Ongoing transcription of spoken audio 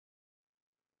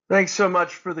Thanks so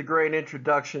much for the great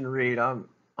introduction, Reed. I'm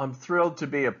thrilled to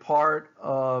be a part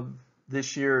of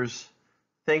this year's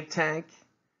think tank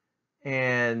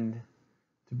and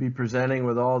to be presenting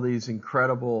with all these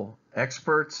incredible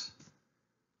experts.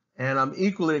 And I'm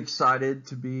equally excited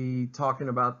to be talking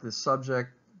about the subject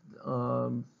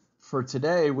for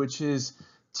today, which is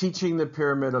teaching the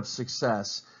pyramid of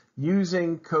success,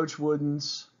 using Coach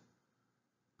Wooden's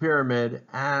pyramid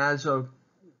as a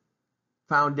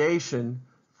foundation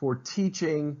for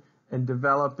teaching and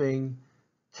developing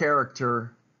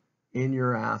character in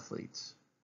your athletes.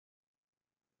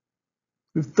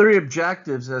 We have three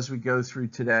objectives as we go through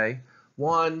today.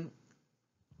 One,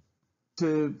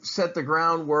 to set the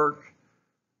groundwork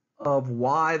of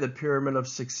why the pyramid of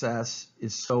success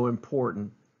is so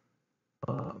important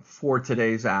for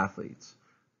today's athletes.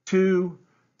 Two,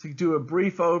 to do a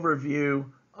brief overview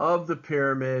of the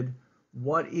pyramid,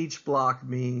 what each block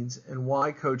means, and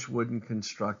why Coach Wooden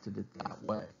constructed it that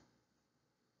way.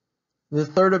 The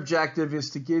third objective is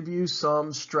to give you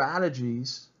some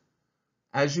strategies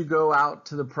as you go out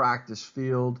to the practice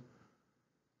field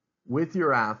with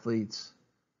your athletes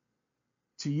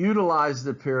to utilize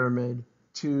the pyramid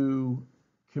to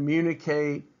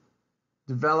communicate,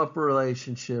 develop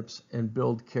relationships, and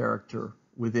build character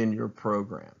within your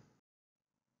program.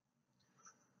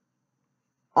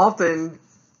 Often,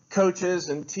 coaches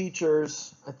and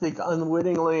teachers, I think,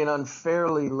 unwittingly and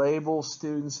unfairly label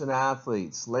students and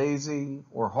athletes lazy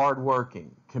or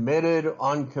hardworking, committed or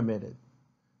uncommitted,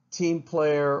 team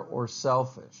player or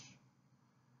selfish.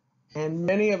 And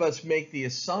many of us make the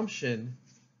assumption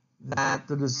that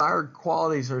the desired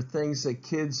qualities are things that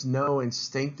kids know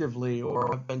instinctively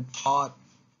or have been taught,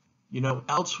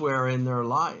 elsewhere in their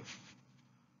life.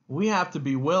 We have to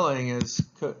be willing, as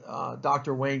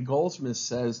Dr. Wayne Goldsmith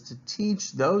says, to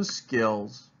teach those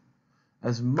skills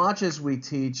as much as we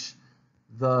teach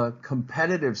the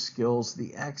competitive skills,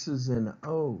 the X's and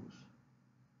O's.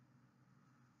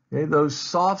 Okay, those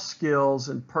soft skills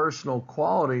and personal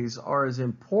qualities are as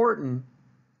important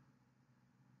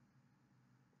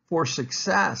for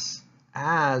success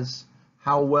as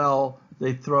how well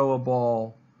they throw a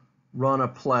ball, run a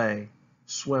play,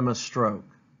 swim a stroke.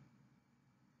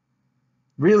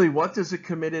 Really, what does a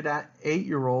committed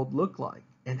 8-year-old look like?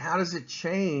 And how does it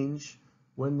change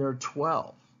when they're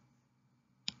 12?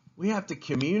 We have to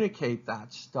communicate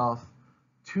that stuff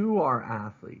to our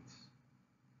athletes.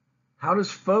 How does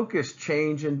focus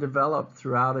change and develop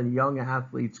throughout a young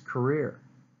athlete's career?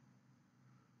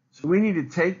 So we need to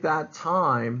take that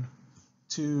time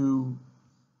to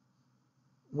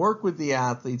work with the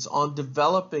athletes on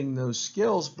developing those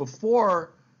skills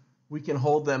before we can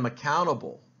hold them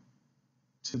accountable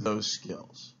to those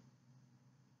skills.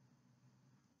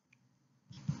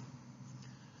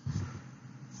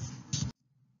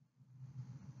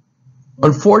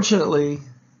 Unfortunately,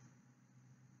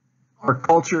 our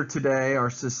culture today, our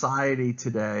society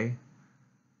today,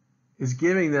 is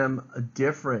giving them a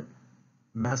different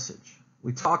message.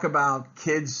 We talk about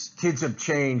kids have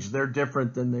changed. They're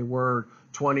different than they were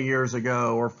 20 years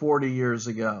ago or 40 years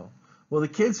ago. Well, the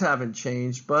kids haven't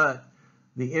changed, but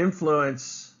the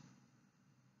influences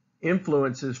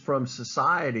from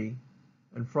society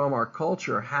and from our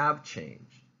culture have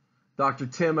changed. Dr.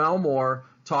 Tim Elmore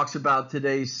talks about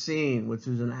today's scene, which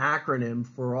is an acronym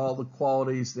for all the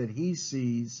qualities that he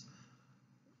sees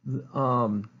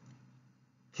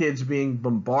kids being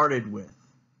bombarded with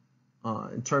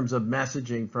in terms of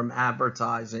messaging from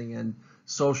advertising and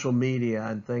social media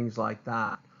and things like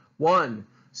that. One,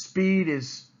 speed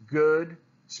is good,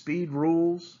 speed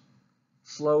rules,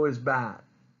 slow is bad.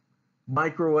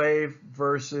 Microwave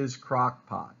versus crock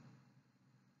pot,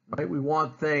 right? We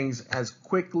want things as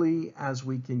quickly as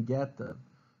we can get them.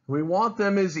 We want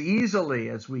them as easily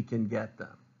as we can get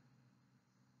them.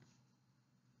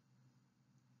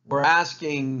 We're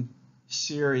asking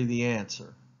Siri the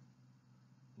answer.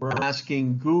 We're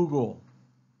asking Google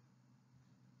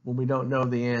when we don't know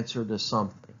the answer to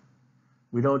something.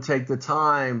 We don't take the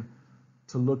time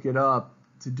to look it up,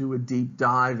 to do a deep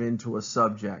dive into a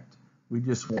subject. We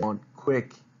just want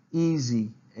quick,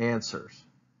 easy answers.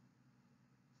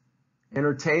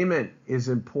 Entertainment is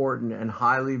important and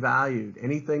highly valued.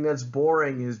 Anything that's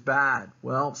boring is bad.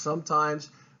 Well, sometimes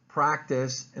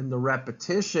practice and the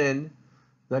repetition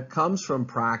that comes from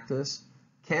practice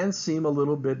can seem a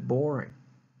little bit boring.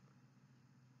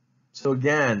 So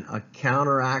again, a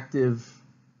counteractive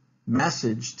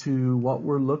message to what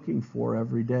we're looking for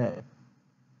every day.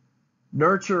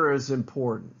 Nurture is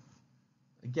important.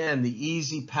 Again, the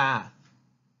easy path.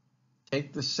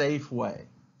 Take the safe way.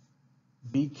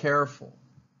 Be careful.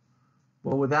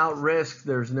 Well, without risk,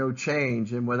 there's no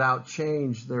change, and without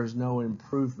change, there's no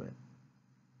improvement.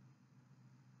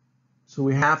 So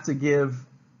we have to give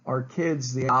our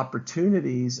kids the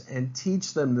opportunities and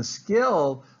teach them the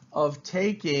skill of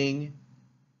taking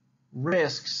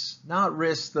risks, not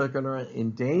risks that are going to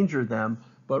endanger them,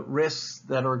 but risks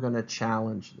that are going to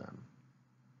challenge them.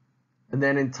 And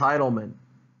then entitlement.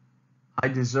 I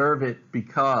deserve it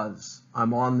because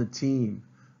I'm on the team.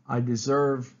 I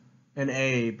deserve an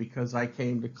A because I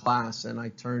came to class and I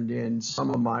turned in some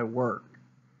of my work,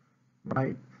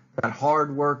 right? That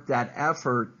hard work, that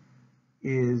effort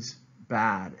is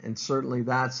bad. And certainly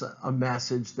that's a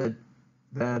message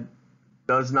that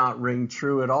does not ring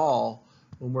true at all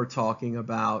when we're talking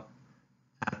about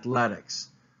athletics.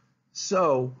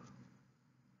 So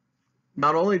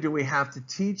not only do we have to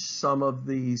teach some of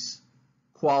these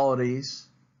qualities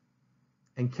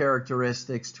and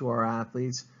characteristics to our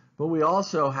athletes, but we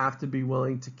also have to be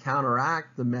willing to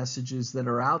counteract the messages that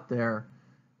are out there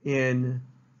in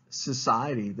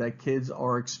society that kids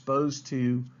are exposed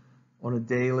to on a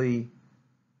daily,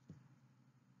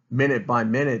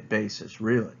 minute-by-minute basis,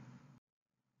 really.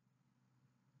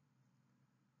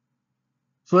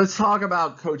 So let's talk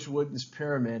about Coach Wooden's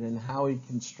pyramid and how he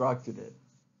constructed it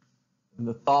and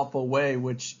the thoughtful way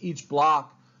which each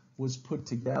block was put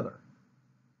together.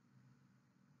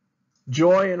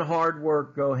 Joy and hard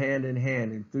work go hand in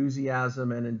hand,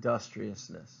 enthusiasm and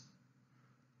industriousness.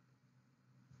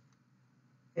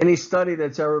 Any study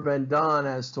that's ever been done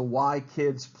as to why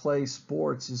kids play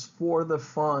sports is for the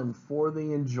fun, for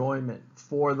the enjoyment,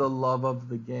 for the love of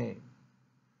the game.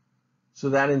 So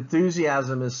that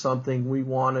enthusiasm is something we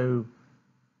want to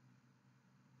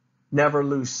never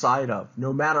lose sight of.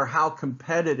 No matter how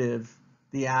competitive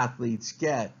the athletes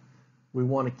get, we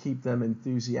want to keep them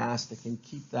enthusiastic and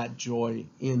keep that joy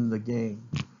in the game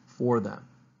for them.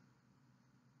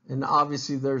 And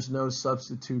obviously there's no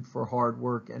substitute for hard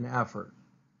work and effort.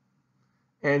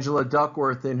 Angela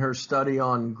Duckworth, in her study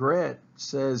on grit,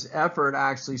 says effort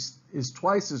actually is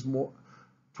twice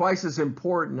as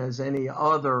important as any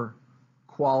other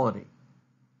quality.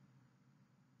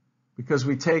 Because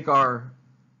we take our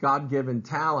God-given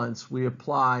talents, we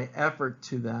apply effort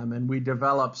to them, and we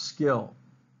develop skill.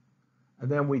 And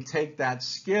then we take that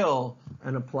skill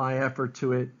and apply effort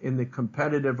to it in the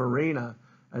competitive arena,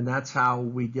 and that's how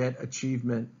we get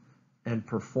achievement and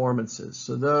performances.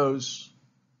 So those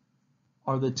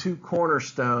are the two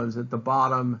cornerstones at the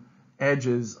bottom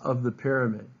edges of the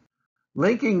pyramid.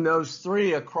 Linking those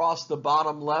three across the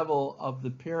bottom level of the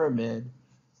pyramid,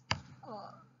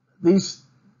 these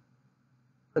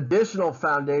additional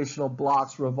foundational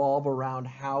blocks revolve around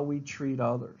how we treat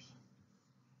others.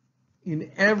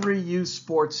 In every youth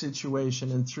sports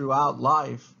situation and throughout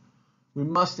life, we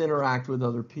must interact with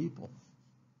other people.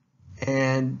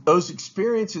 And those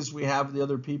experiences we have with the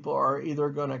other people are either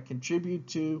going to contribute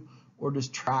to or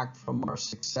distract from our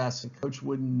success. And Coach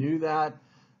Wooden knew that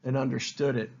and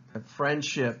understood it. That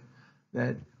friendship,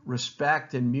 that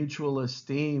respect and mutual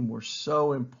esteem were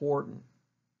so important.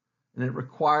 And it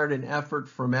required an effort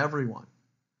from everyone.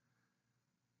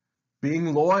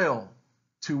 Being loyal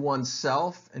to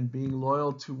oneself and being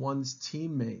loyal to one's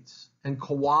teammates and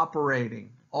cooperating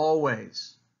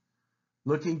always.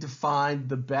 Looking to find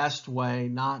the best way,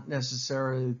 not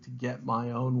necessarily to get my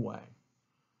own way.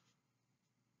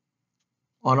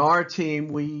 On our team,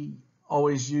 we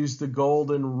always use the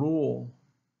golden rule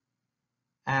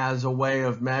as a way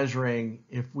of measuring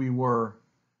if we were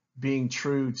being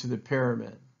true to the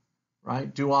pyramid,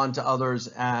 right? Do unto others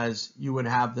as you would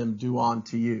have them do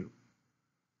unto you.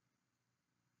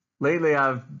 Lately,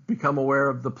 I've become aware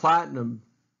of the platinum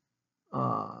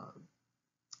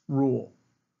rule.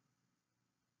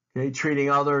 Okay,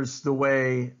 treating others the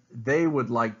way they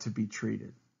would like to be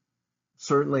treated.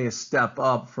 Certainly a step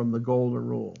up from the golden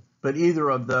rule, but either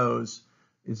of those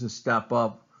is a step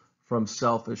up from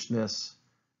selfishness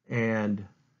and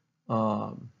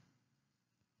an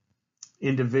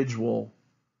individual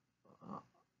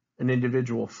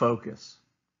focus.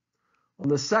 On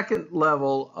the second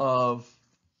level of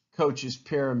Coach's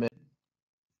pyramid,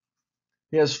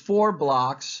 he has 4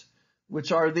 blocks,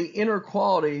 which are the inner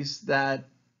qualities that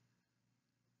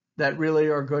really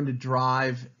are going to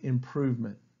drive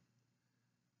improvement.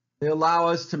 They allow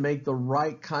us to make the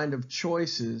right kind of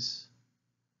choices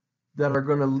that are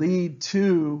going to lead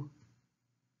to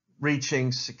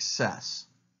reaching success.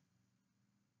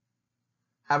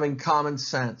 Having common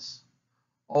sense,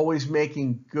 always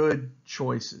making good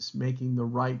choices, making the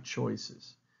right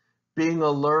choices, being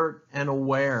alert and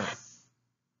aware, a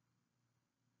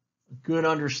good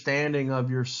understanding of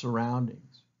your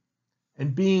surroundings,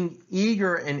 and being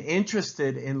eager and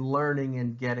interested in learning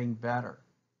and getting better.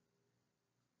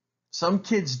 Some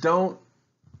kids don't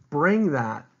bring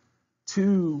that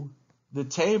to the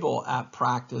table at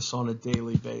practice on a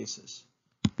daily basis.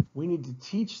 We need to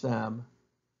teach them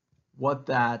what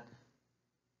that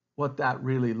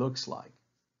really looks like.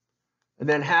 And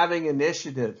then having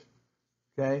initiative,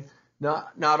 okay?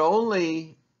 Not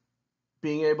only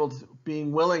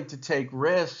being willing to take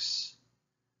risks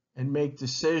and make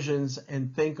decisions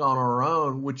and think on our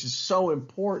own, which is so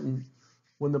important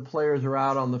when the players are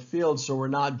out on the field, so we're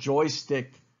not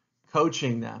joystick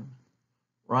coaching them,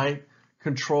 right?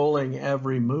 Controlling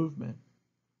every movement.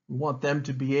 We want them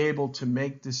to be able to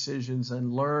make decisions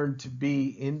and learn to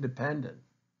be independent.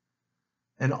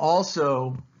 And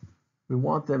also, we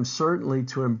want them certainly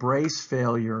to embrace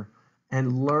failure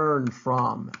and learn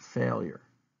from failure.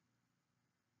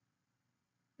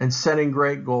 And setting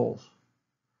great goals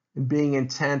and being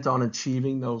intent on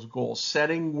achieving those goals.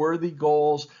 Setting worthy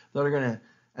goals that are going to,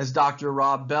 as Dr.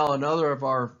 Rob Bell, another of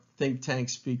our think tank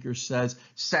speakers, says,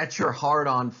 set your heart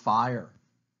on fire.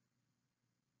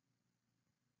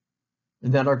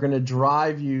 And that are going to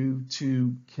drive you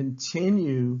to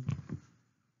continue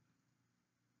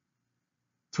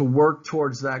to work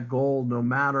towards that goal no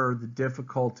matter the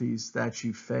difficulties that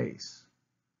you face.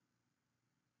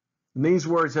 And these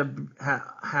words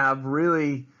have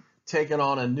really taken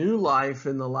on a new life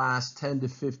in the last 10 to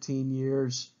 15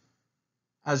 years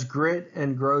as grit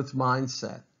and growth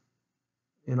mindset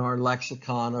in our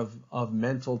lexicon of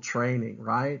mental training,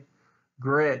 right?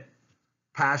 Grit,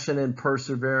 passion and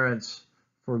perseverance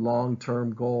for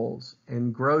long-term goals,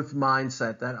 and growth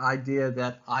mindset, that idea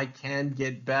that I can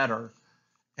get better,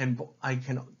 and I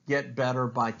can get better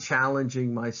by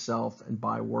challenging myself and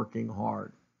by working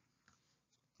hard.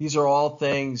 These are all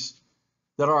things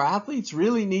that our athletes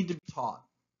really need to be taught.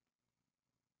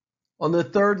 On the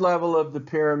third level of the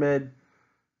pyramid,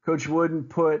 Coach Wooden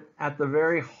put at the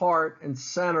very heart and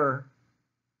center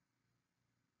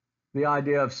the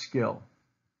idea of skill.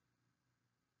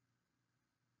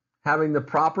 Having the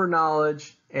proper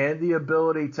knowledge and the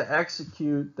ability to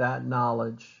execute that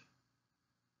knowledge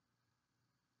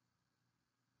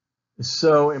is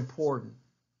so important.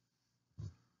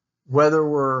 Whether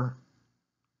we're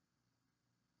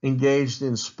engaged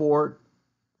in sport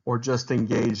or just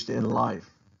engaged in life.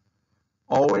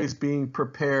 Always being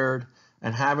prepared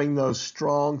and having those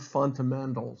strong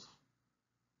fundamentals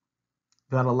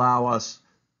that allow us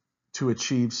to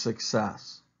achieve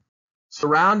success.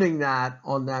 Surrounding that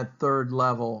on that third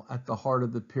level at the heart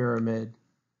of the pyramid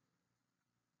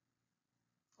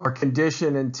are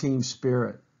condition and team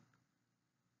spirit.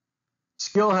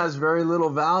 Skill has very little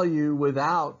value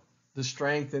without the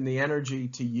strength and the energy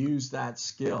to use that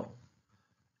skill.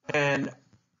 And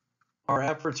our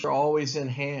efforts are always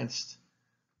enhanced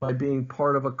by being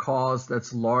part of a cause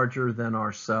that's larger than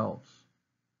ourselves.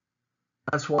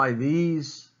 That's why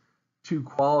these two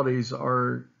qualities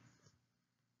are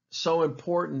so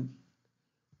important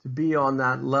to be on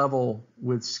that level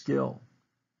with skill.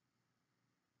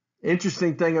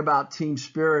 Interesting thing about team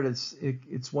spirit,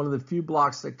 it's one of the few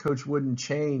blocks that Coach Wooden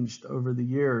changed over the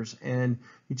years, and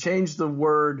he changed to the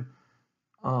word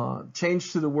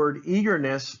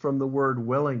eagerness from the word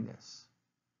willingness.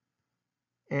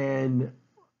 And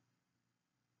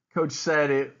Coach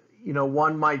said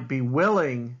one might be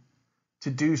willing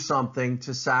to do something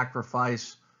to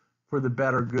sacrifice for the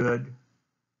better good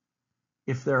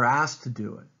if they're asked to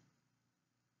do it.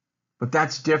 But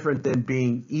that's different than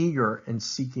being eager and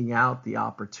seeking out the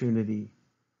opportunity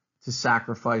to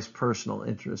sacrifice personal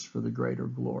interest for the greater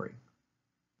glory.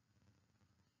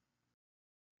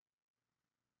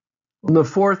 On the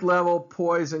fourth level,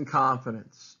 poise and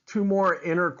confidence. Two more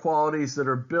inner qualities that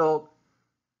are built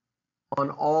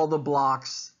on all the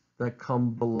blocks that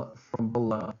come from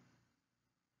below.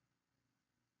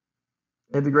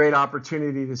 I had the great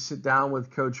opportunity to sit down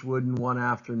with Coach Wooden one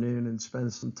afternoon and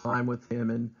spend some time with him.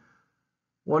 And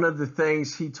one of the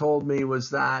things he told me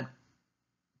was that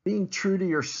being true to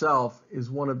yourself is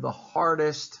one of the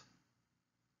hardest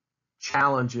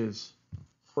challenges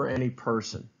for any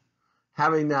person.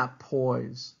 Having that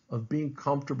poise of being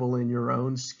comfortable in your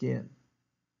own skin.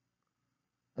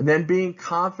 And then being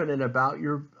confident about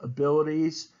your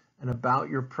abilities and about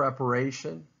your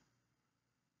preparation.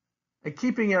 And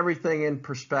keeping everything in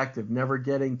perspective, never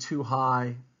getting too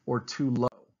high or too low.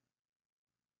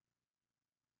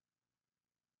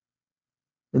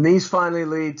 And these finally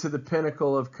lead to the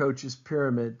pinnacle of Coach's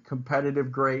pyramid,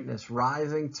 competitive greatness,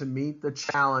 rising to meet the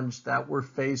challenge that we're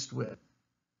faced with.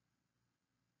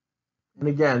 And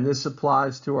again, this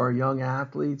applies to our young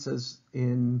athletes as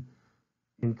in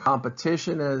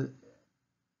competition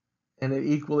and it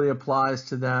equally applies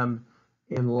to them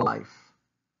in life.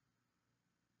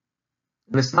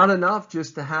 And it's not enough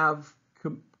just to have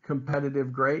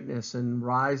competitive greatness and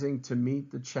rising to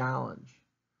meet the challenge.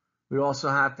 We also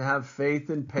have to have faith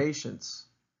and patience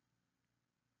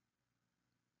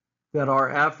that our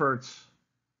efforts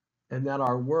and that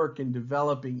our work in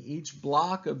developing each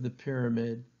block of the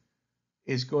pyramid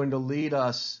is going to lead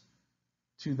us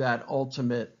to that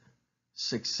ultimate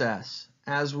success.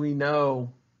 As we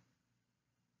know,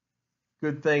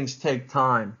 good things take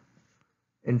time,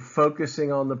 and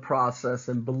focusing on the process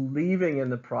and believing in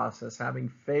the process, having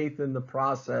faith in the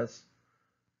process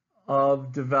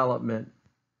of development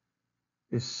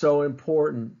is so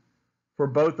important for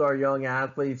both our young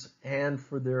athletes and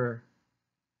for their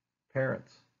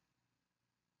parents.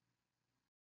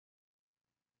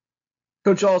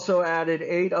 Coach also added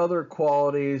 8 other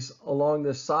qualities along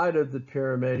the side of the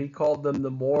pyramid. He called them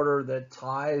the mortar that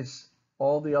ties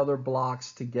all the other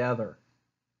blocks together.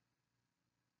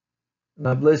 And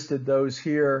I've listed those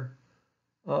here.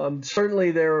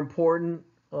 Certainly they're important,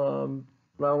 but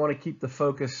I want to keep the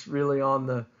focus really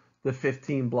on the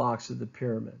 15 blocks of the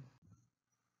pyramid.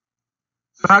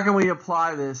 So how can we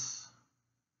apply this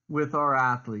with our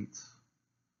athletes?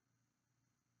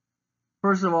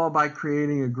 First of all, by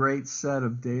creating a great set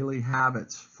of daily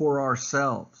habits for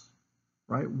ourselves,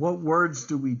 right? What words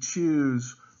do we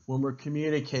choose when we're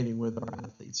communicating with our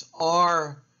athletes?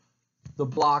 Are the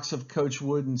blocks of Coach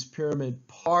Wooden's pyramid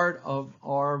part of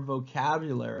our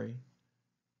vocabulary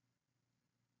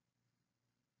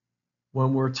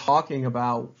when we're talking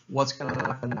about what's going to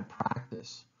happen at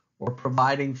practice or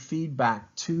providing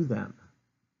feedback to them?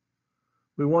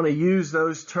 We want to use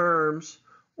those terms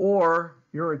or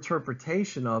your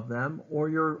interpretation of them or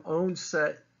your own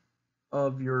set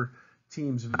of your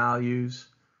team's values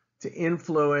to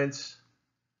influence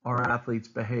our athletes'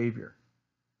 behavior.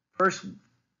 First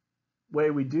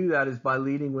way we do that is by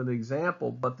leading with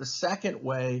example, but the second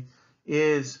way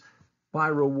is by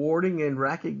rewarding and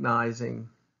recognizing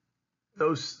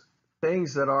those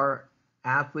things that our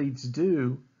athletes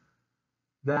do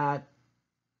that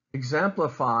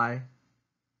exemplify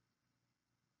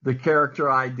the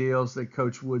character ideals that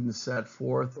Coach Wooden set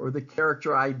forth, or the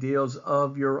character ideals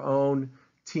of your own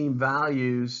team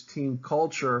values, team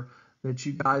culture that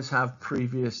you guys have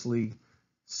previously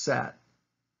set.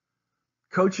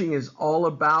 Coaching is all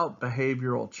about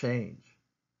behavioral change,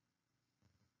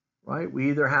 right? We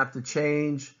either have to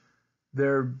change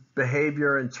their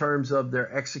behavior in terms of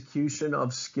their execution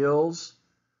of skills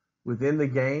within the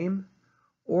game,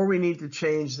 or we need to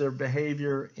change their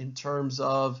behavior in terms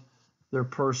of their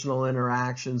personal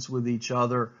interactions with each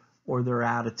other or their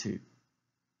attitude.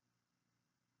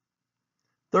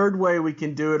 Third way we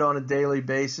can do it on a daily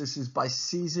basis is by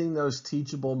seizing those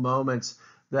teachable moments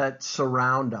that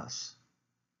surround us.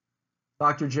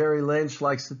 Dr. Jerry Lynch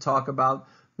likes to talk about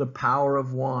the power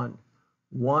of one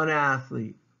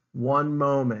athlete, one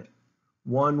moment,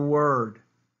 one word.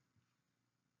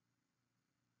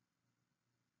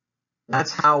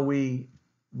 That's how we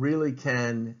really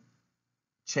can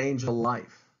change a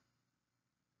life,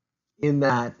 in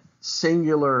that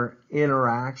singular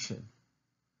interaction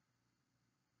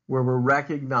where we're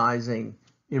recognizing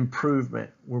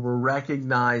improvement, where we're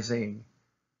recognizing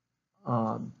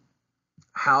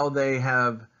how they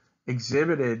have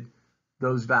exhibited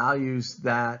those values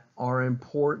that are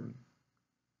important,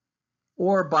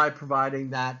 or by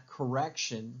providing that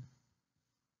correction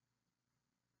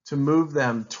to move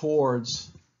them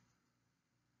towards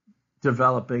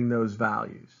developing those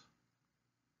values.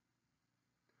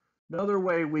 Another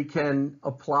way we can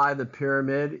apply the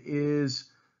pyramid is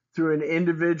through an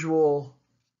individual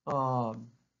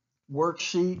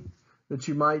worksheet that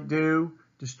you might do.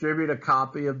 Distribute a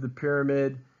copy of the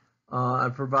pyramid.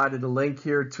 I've provided a link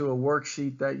here to a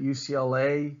worksheet that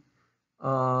UCLA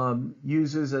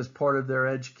uses as part of their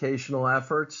educational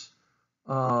efforts.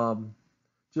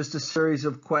 Just a series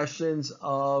of questions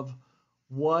of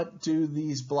what do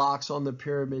these blocks on the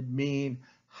pyramid mean?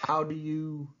 How do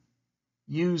you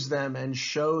use them and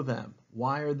show them?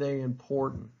 Why are they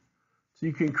important? So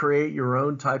you can create your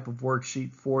own type of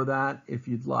worksheet for that if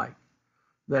you'd like.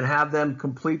 Then have them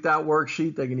complete that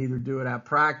worksheet. They can either do it at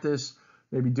practice,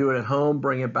 maybe do it at home,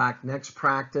 bring it back next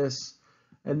practice,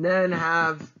 and then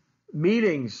have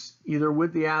meetings either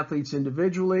with the athletes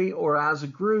individually or as a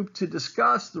group to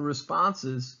discuss the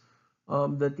responses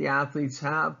that the athletes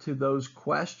have to those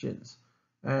questions.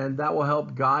 And that will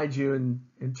help guide you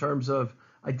in terms of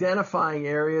identifying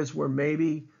areas where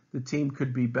maybe the team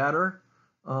could be better,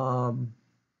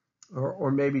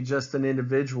 or maybe just an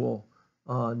individual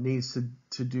needs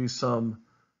to do some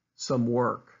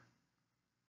work.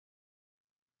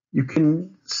 You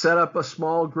can set up a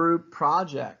small group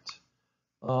project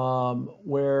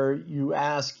where you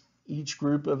ask each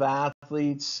group of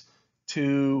athletes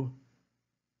to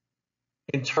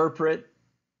interpret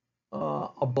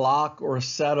a block or a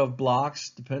set of blocks,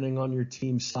 depending on your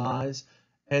team size,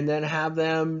 and then have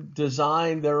them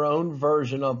design their own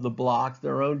version of the block,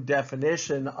 their own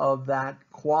definition of that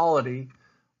quality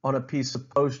on a piece of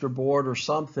poster board or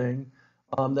something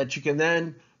that you can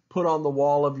then put on the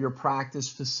wall of your practice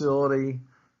facility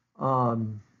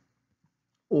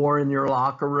or in your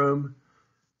locker room.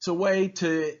 It's a way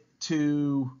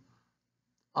to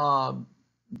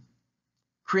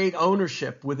create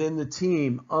ownership within the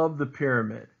team of the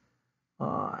pyramid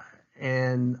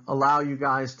and allow you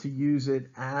guys to use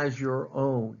it as your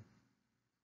own.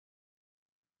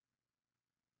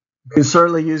 You can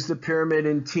certainly use the pyramid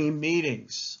in team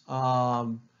meetings.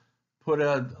 Put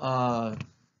a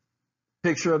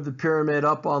picture of the pyramid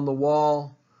up on the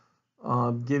wall.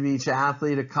 Give each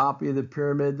athlete a copy of the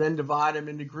pyramid, then divide them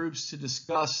into groups to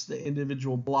discuss the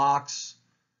individual blocks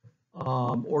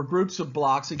or groups of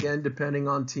blocks, again, depending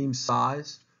on team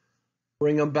size.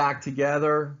 Bring them back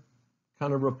together,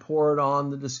 kind of report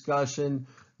on the discussion.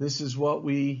 This is what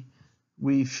we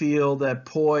feel that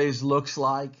poise looks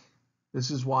like.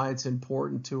 This is why it's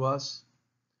important to us.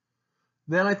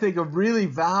 Then I think a really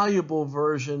valuable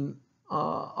version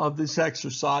of this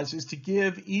exercise is to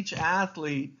give each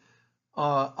athlete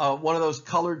one of those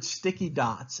colored sticky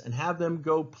dots and have them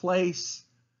go place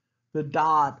the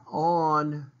dot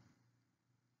on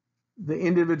the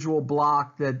individual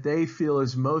block that they feel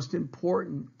is most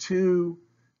important to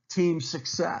team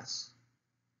success.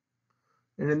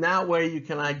 And in that way, you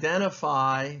can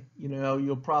identify,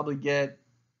 you'll probably get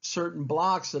certain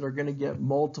blocks that are going to get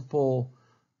multiple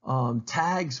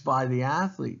tags by the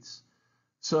athletes.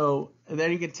 So and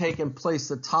then you can take and place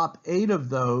the top 8 of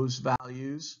those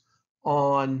values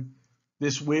on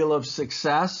this wheel of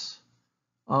success,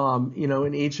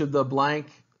 in each of the blank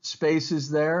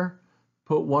spaces there,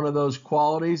 put one of those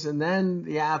qualities, and then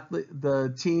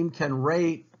the team can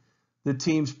rate the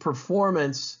team's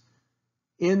performance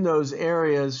in those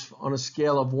areas on a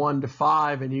scale of 1 to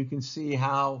 5, and you can see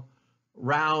how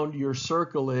round your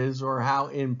circle is or how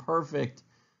imperfect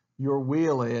your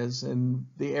wheel is, and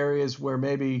the areas where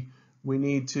maybe we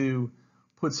need to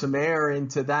put some air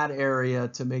into that area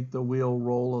to make the wheel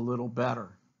roll a little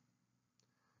better.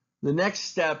 The next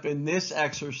step in this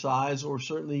exercise, or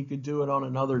certainly you could do it on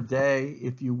another day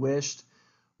if you wished,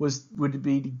 would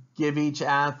be to give each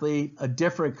athlete a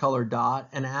different color dot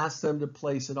and ask them to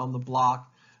place it on the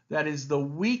block that is the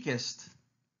weakest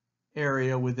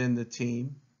area within the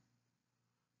team.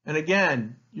 And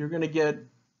again, you're going to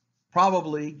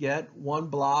probably get one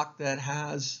block that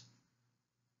has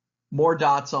more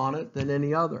dots on it than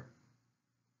any other.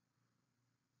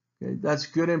 Okay, that's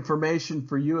good information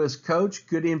for you as coach,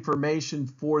 good information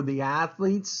for the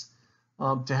athletes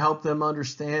to help them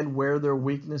understand where their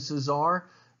weaknesses are.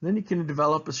 Then you can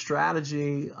develop a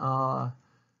strategy and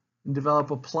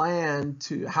develop a plan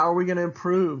to how are we going to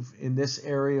improve in this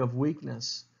area of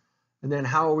weakness? And then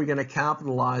how are we going to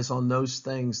capitalize on those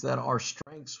things that are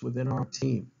strengths within our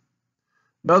team?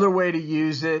 Another way to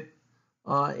use it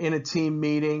in a team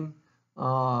meeting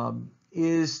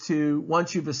is to,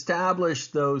 once you've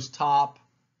established those top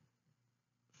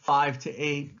 5 to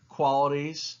 8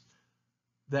 qualities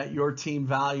that your team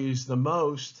values the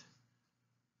most,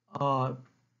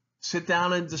 sit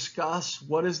down and discuss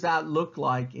what does that look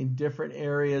like in different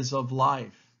areas of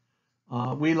life.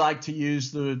 We like to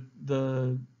use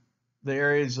the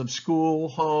areas of school,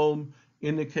 home,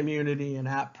 in the community, and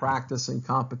at practice and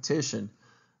competition.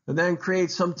 And then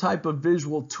create some type of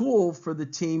visual tool for the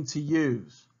team to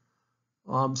use.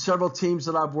 Several teams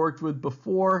that I've worked with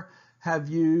before have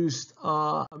used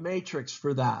a matrix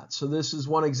for that. So this is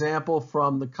one example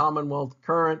from the Commonwealth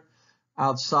Current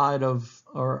outside of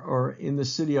or in the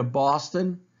city of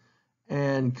Boston,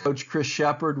 and Coach Chris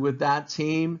Shepard with that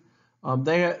team.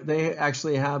 They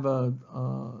actually have a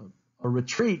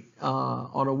retreat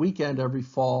on a weekend every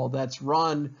fall that's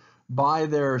run by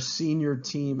their senior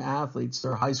team athletes,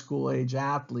 their high school age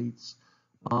athletes.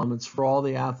 It's for all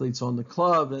the athletes on the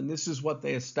club, and this is what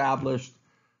they established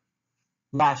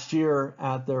last year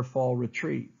at their fall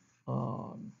retreat.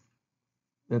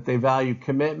 That they value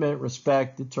commitment,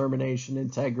 respect, determination,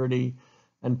 integrity,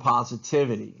 and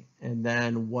positivity, and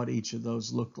then what each of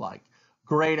those look like.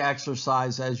 Great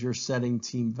exercise as you're setting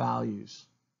team values.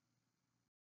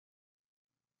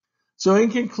 So in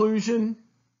conclusion,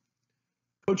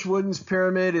 Coach Wooden's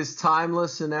pyramid is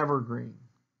timeless and evergreen.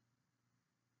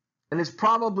 And it's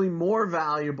probably more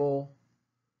valuable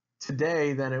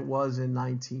today than it was in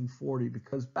 1940,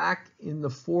 because back in the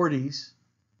 40s,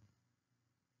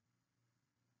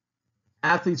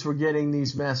 athletes were getting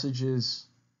these messages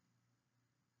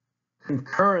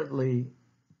concurrently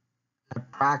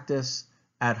at practice,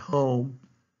 at home,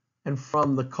 and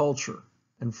from the culture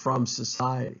and from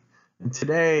society. And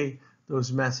today,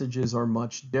 those messages are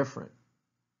much different.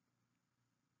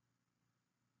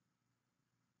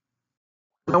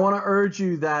 And I want to urge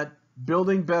you that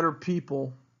building better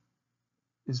people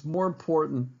is more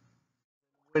important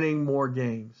than winning more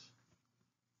games.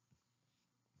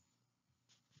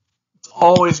 It's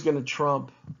always going to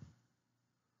trump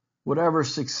whatever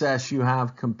success you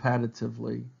have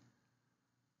competitively.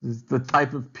 The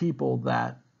type of people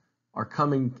that are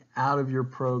coming out of your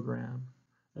program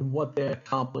and what they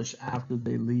accomplish after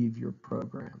they leave your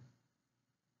program.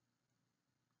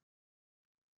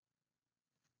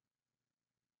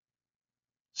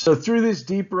 So through this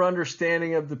deeper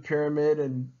understanding of the pyramid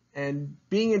and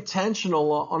being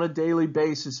intentional on a daily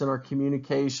basis in our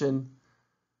communication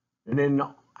and in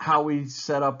how we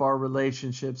set up our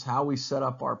relationships, how we set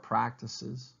up our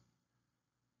practices,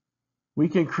 we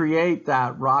can create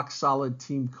that rock solid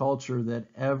team culture that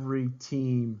every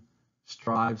team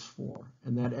strives for,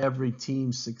 and that every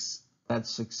team that's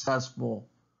successful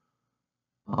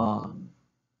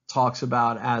talks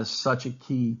about as such a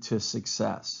key to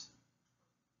success.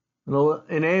 It'll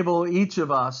enable each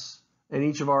of us and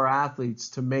each of our athletes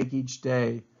to make each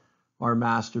day our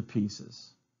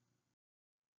masterpieces.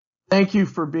 Thank you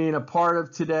for being a part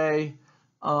of today.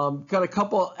 Got a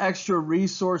couple extra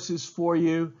resources for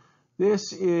you.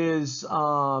 This is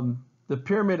the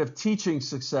pyramid of teaching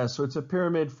success. So it's a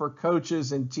pyramid for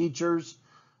coaches and teachers.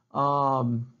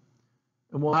 And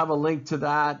we'll have a link to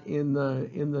that in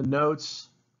the notes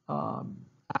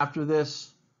after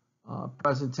this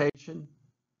presentation.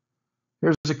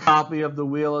 Here's a copy of the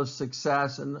Wheel of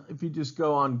Success. And if you just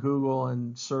go on Google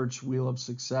and search Wheel of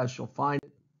Success, you'll find it.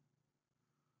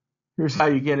 Here's how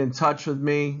you get in touch with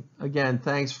me. Again,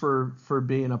 thanks for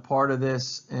being a part of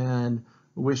this, and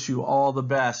wish you all the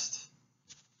best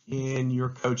in your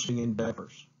coaching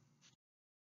endeavors.